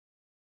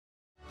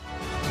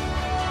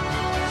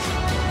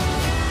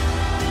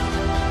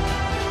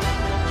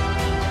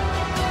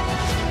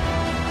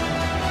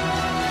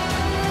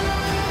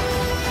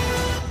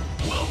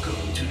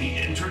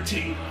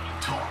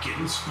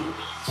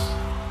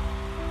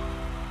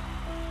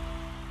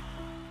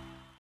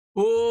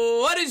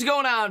What is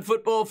going on,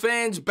 football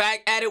fans?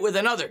 Back at it with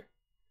another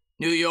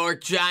New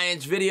York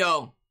Giants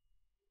video.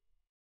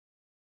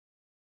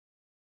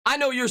 I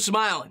know you're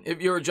smiling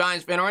if you're a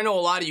Giants fan, or I know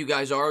a lot of you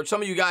guys are.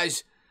 Some of you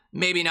guys,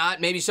 maybe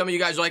not. Maybe some of you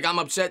guys are like, I'm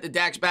upset that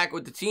Dak's back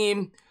with the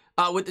team,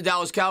 with the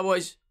Dallas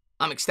Cowboys.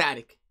 I'm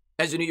ecstatic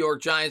as a New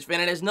York Giants fan.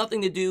 It has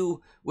nothing to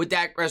do with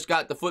Dak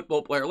Prescott, the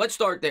football player. Let's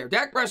start there.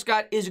 Dak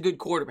Prescott is a good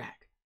quarterback.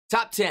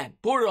 Top 10,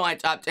 borderline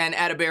top 10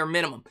 at a bare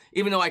minimum.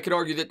 Even though I could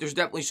argue that there's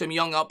definitely some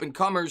young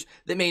up-and-comers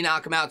that may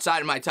knock him outside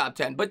of my top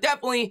 10. But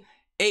definitely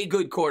a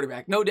good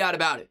quarterback, no doubt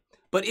about it.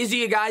 But is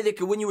he a guy that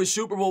could win you a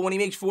Super Bowl when he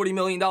makes $40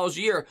 million a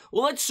year?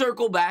 Well, let's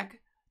circle back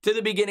to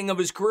the beginning of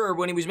his career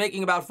when he was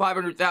making about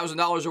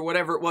 $500,000 or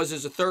whatever it was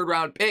as a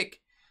third-round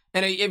pick.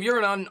 And if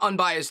you're an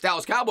unbiased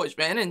Dallas Cowboys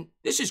fan, and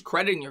this is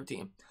crediting your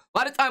team. A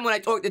lot of time when I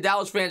talk to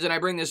Dallas fans and I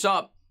bring this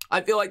up, I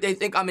feel like they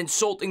think I'm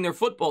insulting their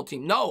football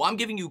team. No, I'm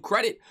giving you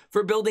credit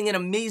for building an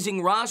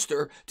amazing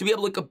roster to be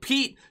able to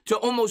compete to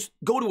almost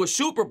go to a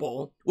Super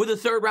Bowl with a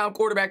third-round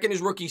quarterback in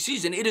his rookie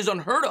season. It is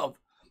unheard of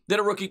that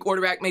a rookie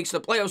quarterback makes the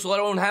playoffs,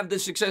 let alone have the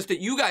success that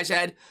you guys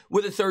had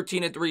with a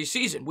 13-3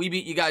 season. We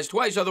beat you guys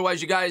twice.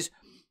 Otherwise, you guys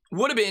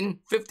would have been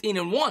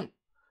 15-1.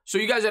 So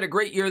you guys had a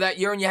great year that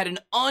year, and you had an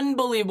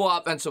unbelievable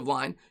offensive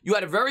line. You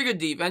had a very good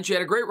defense. You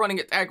had a great running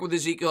attack with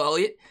Ezekiel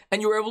Elliott,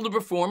 and you were able to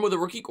perform with a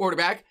rookie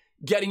quarterback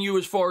getting you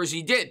as far as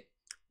he did.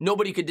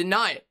 Nobody could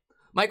deny it.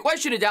 My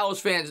question to Dallas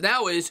fans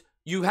now is,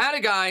 you had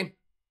a guy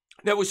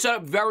that was set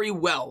up very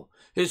well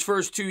his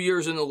first 2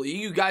 years in the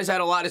league. You guys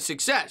had a lot of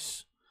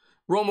success.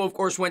 Romo, of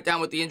course, went down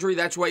with the injury.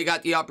 That's why he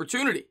got the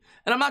opportunity.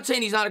 And I'm not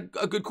saying he's not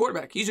a good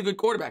quarterback. He's a good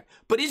quarterback.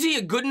 But is he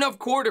a good enough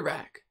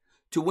quarterback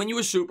to win you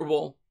a Super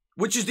Bowl,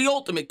 which is the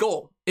ultimate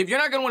goal? If you're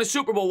not going to win a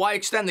Super Bowl, why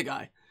extend the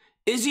guy?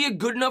 Is he a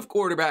good enough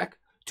quarterback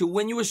to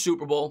win you a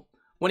Super Bowl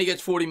when he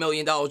gets $40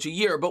 million a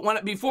year?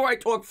 But before I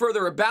talk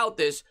further about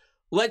this,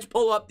 let's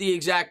pull up the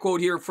exact quote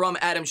here from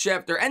Adam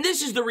Schefter. And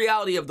this is the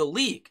reality of the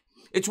league.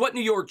 It's what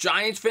New York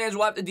Giants fans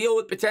will have to deal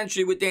with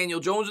potentially with Daniel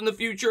Jones in the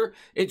future.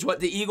 It's what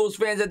the Eagles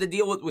fans had to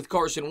deal with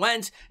Carson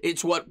Wentz.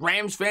 It's what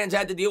Rams fans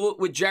had to deal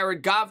with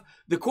Jared Goff.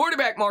 The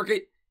quarterback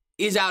market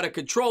is out of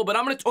control. But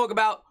I'm going to talk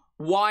about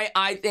why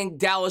I think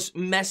Dallas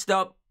messed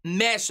up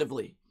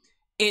massively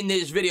in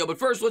this video. But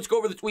first, let's go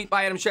over the tweet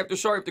by Adam Schefter.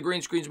 Sorry if the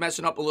green screen's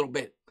messing up a little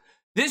bit.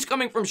 This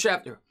coming from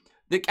Schefter.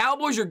 The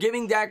Cowboys are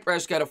giving Dak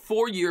Prescott a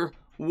 4-year,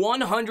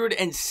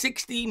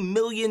 $160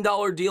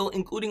 million deal,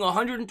 including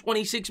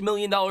 $126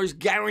 million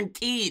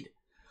guaranteed.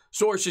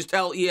 Sources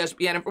tell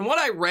ESPN. And from what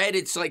I read,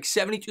 it's like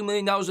 $72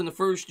 million in the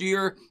first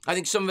year. I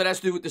think some of it has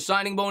to do with the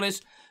signing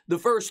bonus. The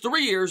first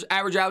 3 years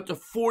average out to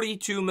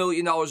 $42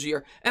 million a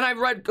year. And I've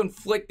read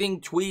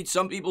conflicting tweets.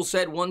 Some people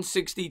said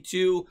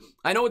 162.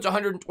 I know it's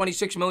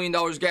 $126 million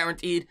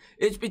guaranteed.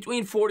 It's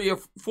between $40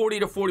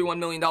 to $41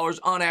 million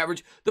on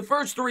average. The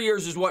first 3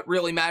 years is what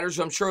really matters.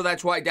 I'm sure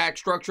that's why Dak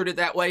structured it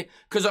that way,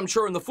 because I'm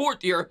sure in the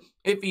fourth year,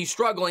 if he's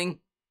struggling,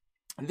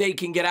 they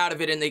can get out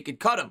of it and they could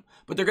cut him.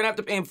 But they're going to have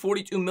to pay him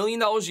 $42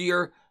 million a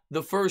year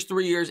the first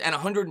 3 years, and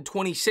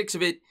 126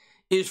 of it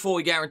is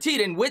fully guaranteed.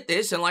 And with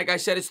this, and like I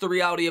said, it's the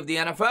reality of the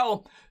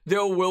NFL,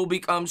 there will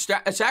become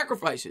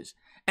sacrifices.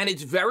 And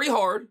it's very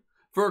hard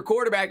for a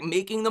quarterback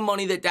making the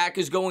money that Dak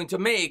is going to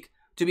make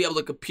to be able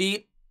to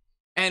compete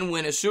and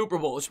win a Super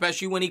Bowl,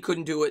 especially when he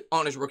couldn't do it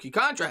on his rookie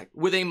contract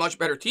with a much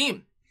better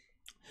team.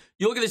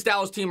 You look at this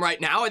Dallas team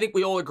right now, I think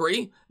we all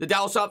agree the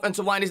Dallas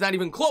offensive line is not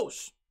even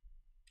close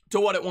to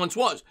what it once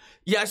was.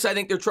 Yes, I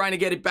think they're trying to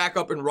get it back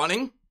up and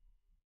running,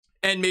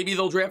 and maybe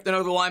they'll draft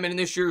another lineman in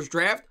this year's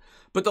draft.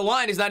 But the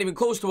line is not even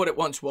close to what it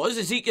once was.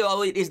 Ezekiel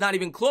Elliott is not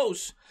even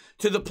close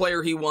to the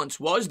player he once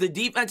was. The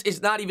defense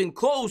is not even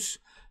close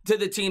to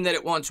the team that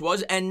it once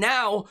was. And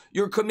now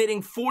you're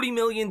committing $40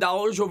 million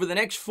over the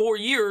next 4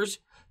 years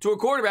to a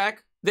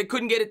quarterback that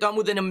couldn't get it done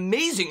with an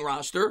amazing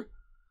roster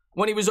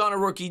when he was on a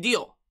rookie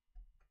deal.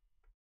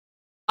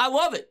 I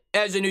love it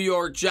as a New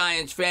York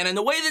Giants fan. And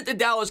the way that the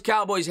Dallas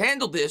Cowboys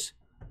handled this,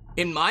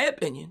 in my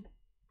opinion,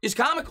 is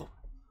comical.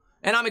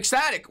 And I'm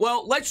ecstatic.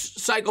 Well, let's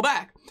cycle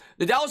back.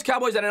 The Dallas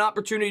Cowboys had an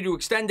opportunity to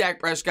extend Dak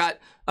Prescott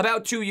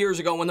about 2 years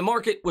ago when the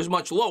market was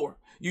much lower.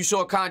 You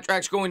saw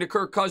contracts going to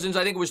Kirk Cousins.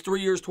 I think it was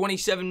 3 years,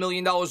 $27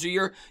 million a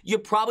year. You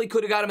probably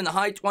could have got him in the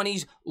high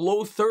 20s,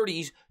 low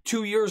 30s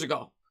 2 years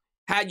ago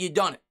had you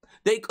done it.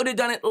 They could have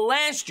done it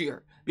last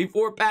year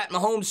before Pat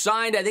Mahomes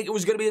signed. I think it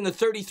was going to be in the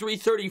 $33,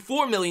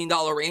 $34 million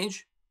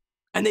range,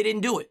 and they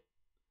didn't do it.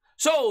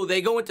 So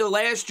they go into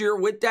last year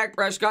with Dak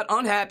Prescott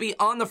unhappy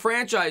on the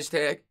franchise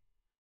tag.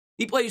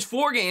 He plays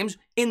 4 games.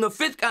 In the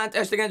 5th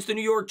contest against the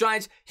New York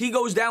Giants, he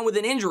goes down with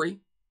an injury,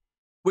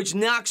 which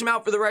knocks him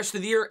out for the rest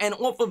of the year. And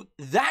off of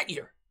that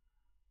year,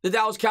 the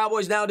Dallas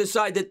Cowboys now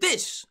decide that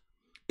this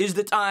is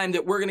the time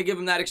that we're going to give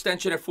him that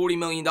extension at $40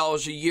 million a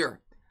year.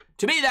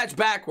 To me, that's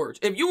backwards.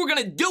 If you were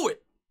going to do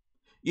it,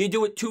 you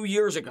do it 2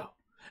 years ago.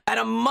 at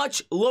a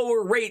much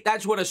lower rate.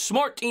 That's what a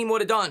smart team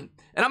would have done.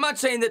 And I'm not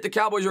saying that the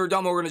Cowboys are a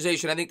dumb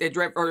organization. I think they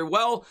draft very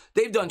well.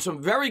 They've done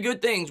some very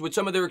good things with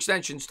some of their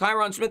extensions.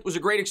 Tyron Smith was a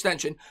great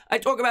extension. I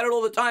talk about it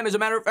all the time. As a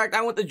matter of fact,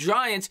 I want the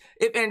Giants,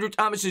 if Andrew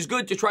Thomas is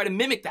good, to try to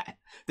mimic that.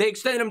 They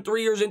extended him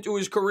 3 years into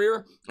his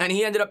career, and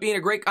he ended up being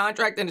a great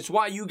contract, and it's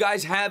why you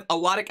guys have a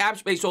lot of cap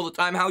space all the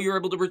time, how you're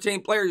able to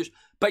retain players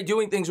by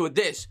doing things with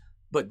this.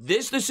 But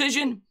this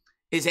decision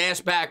is ass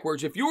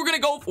backwards. If you were going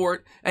to go for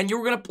it, and you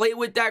were going to play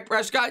with Dak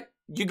Prescott,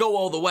 you go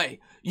all the way.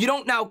 You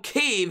don't now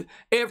cave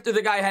after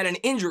the guy had an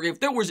injury.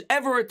 If there was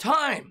ever a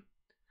time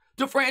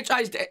to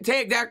franchise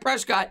tag Dak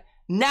Prescott,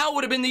 now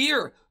would have been the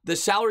year. The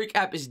salary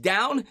cap is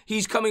down.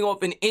 He's coming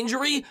off an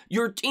injury.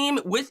 Your team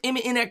with him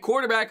in at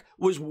quarterback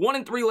was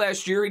 1-3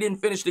 last year. He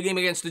didn't finish the game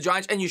against the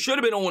Giants, and you should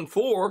have been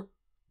 0-4.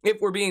 If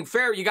we're being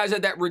fair, you guys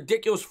had that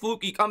ridiculous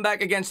fluky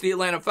comeback against the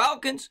Atlanta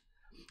Falcons.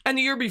 And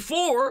the year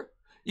before,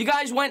 you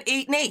guys went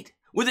 8-8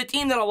 with a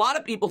team that a lot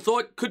of people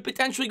thought could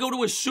potentially go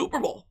to a Super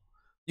Bowl.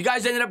 You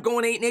guys ended up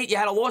going 8-8. You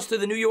had a loss to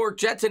the New York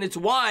Jets, and it's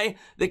why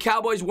the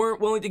Cowboys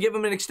weren't willing to give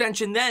him an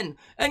extension then.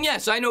 And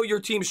yes, I know your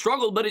team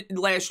struggled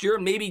last year,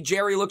 and maybe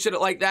Jerry looks at it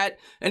like that,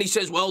 and he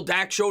says, well,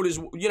 Dak showed his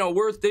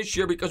worth this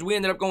year because we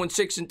ended up going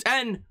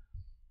 6-10.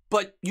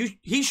 But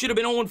he should have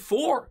been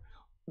 0-4.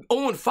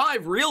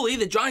 0-5, really.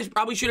 The Giants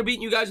probably should have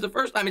beaten you guys the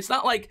first time. It's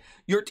not like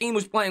your team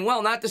was playing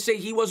well. Not to say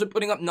he wasn't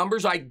putting up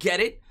numbers. I get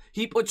it.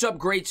 He puts up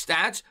great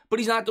stats, but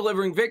he's not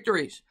delivering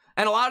victories.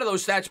 And a lot of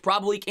those stats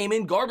probably came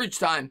in garbage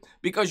time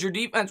because your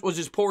defense was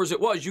as poor as it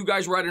was. You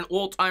guys were at an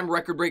all-time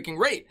record-breaking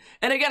rate.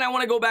 And again, I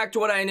want to go back to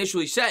what I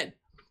initially said.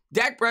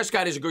 Dak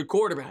Prescott is a good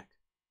quarterback.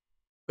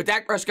 But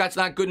Dak Prescott's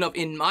not good enough,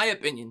 in my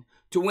opinion,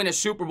 to win a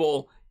Super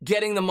Bowl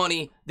getting the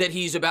money that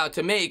he's about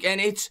to make.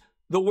 And it's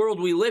the world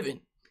we live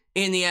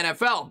in the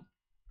NFL.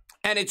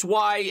 And it's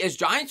why, as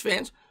Giants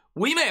fans,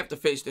 we may have to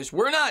face this.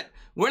 We're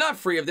not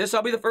free of this.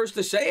 I'll be the first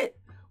to say it.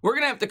 We're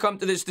going to have to come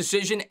to this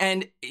decision.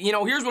 And,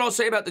 here's what I'll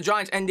say about the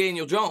Giants and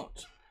Daniel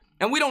Jones.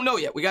 And we don't know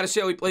yet. We got to see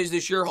how he plays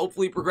this year.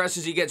 Hopefully he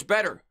progresses, he gets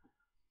better.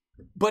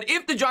 But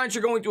if the Giants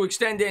are going to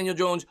extend Daniel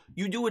Jones,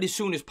 you do it as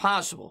soon as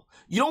possible.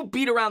 You don't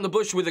beat around the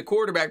bush with a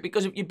quarterback,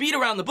 because if you beat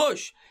around the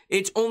bush,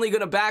 it's only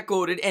going to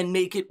backload it and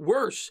make it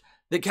worse.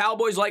 The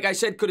Cowboys, like I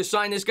said, could have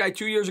signed this guy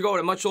 2 years ago at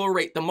a much lower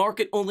rate. The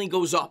market only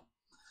goes up.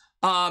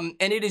 And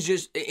it is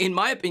just, in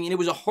my opinion, it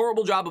was a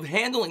horrible job of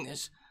handling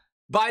this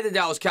by the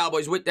Dallas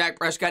Cowboys with Dak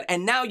Prescott.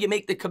 And now you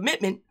make the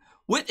commitment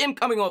with him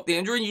coming off the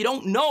injury, and you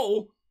don't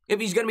know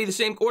if he's going to be the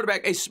same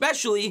quarterback,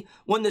 especially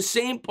when the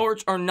same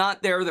parts are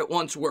not there that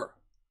once were.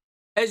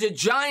 As a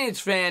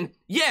Giants fan,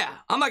 yeah,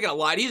 I'm not going to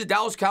lie to you. The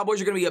Dallas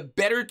Cowboys are going to be a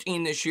better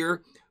team this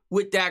year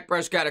with Dak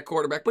Prescott at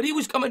quarterback. But he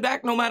was coming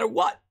back no matter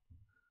what.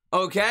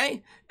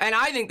 Okay? And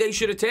I think they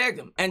should have tagged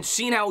him and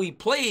seen how he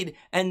played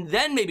and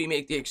then maybe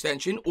make the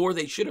extension, or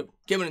they should have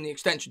given him the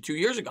extension 2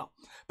 years ago.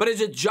 But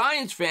as a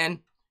Giants fan,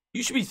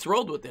 you should be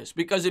thrilled with this,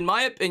 because in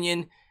my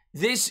opinion,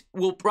 this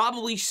will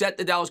probably set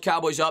the Dallas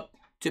Cowboys up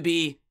to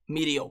be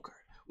mediocre,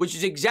 which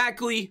is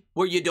exactly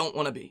where you don't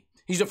want to be.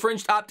 He's a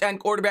fringe top 10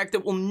 quarterback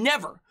that will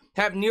never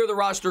have near the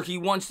roster he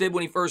once did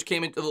when he first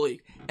came into the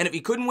league. And if he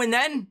couldn't win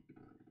then,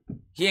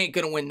 he ain't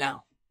going to win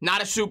now.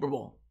 Not a Super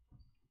Bowl.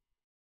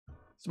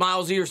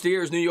 Smiles ears to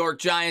ears, New York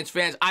Giants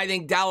fans. I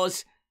think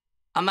Dallas,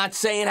 I'm not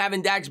saying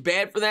having Dak's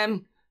bad for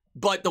them,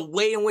 but the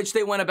way in which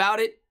they went about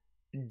it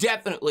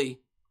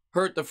definitely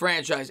hurt the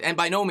franchise. And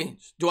by no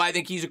means do I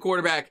think he's a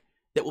quarterback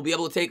that will be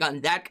able to take on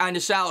that kind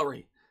of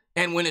salary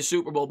and win a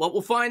Super Bowl. But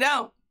we'll find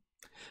out.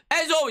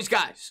 As always,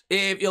 guys,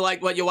 if you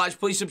liked what you watched,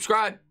 please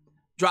subscribe.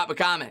 Drop a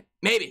comment.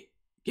 Maybe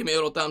give me a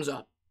little thumbs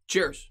up.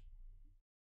 Cheers.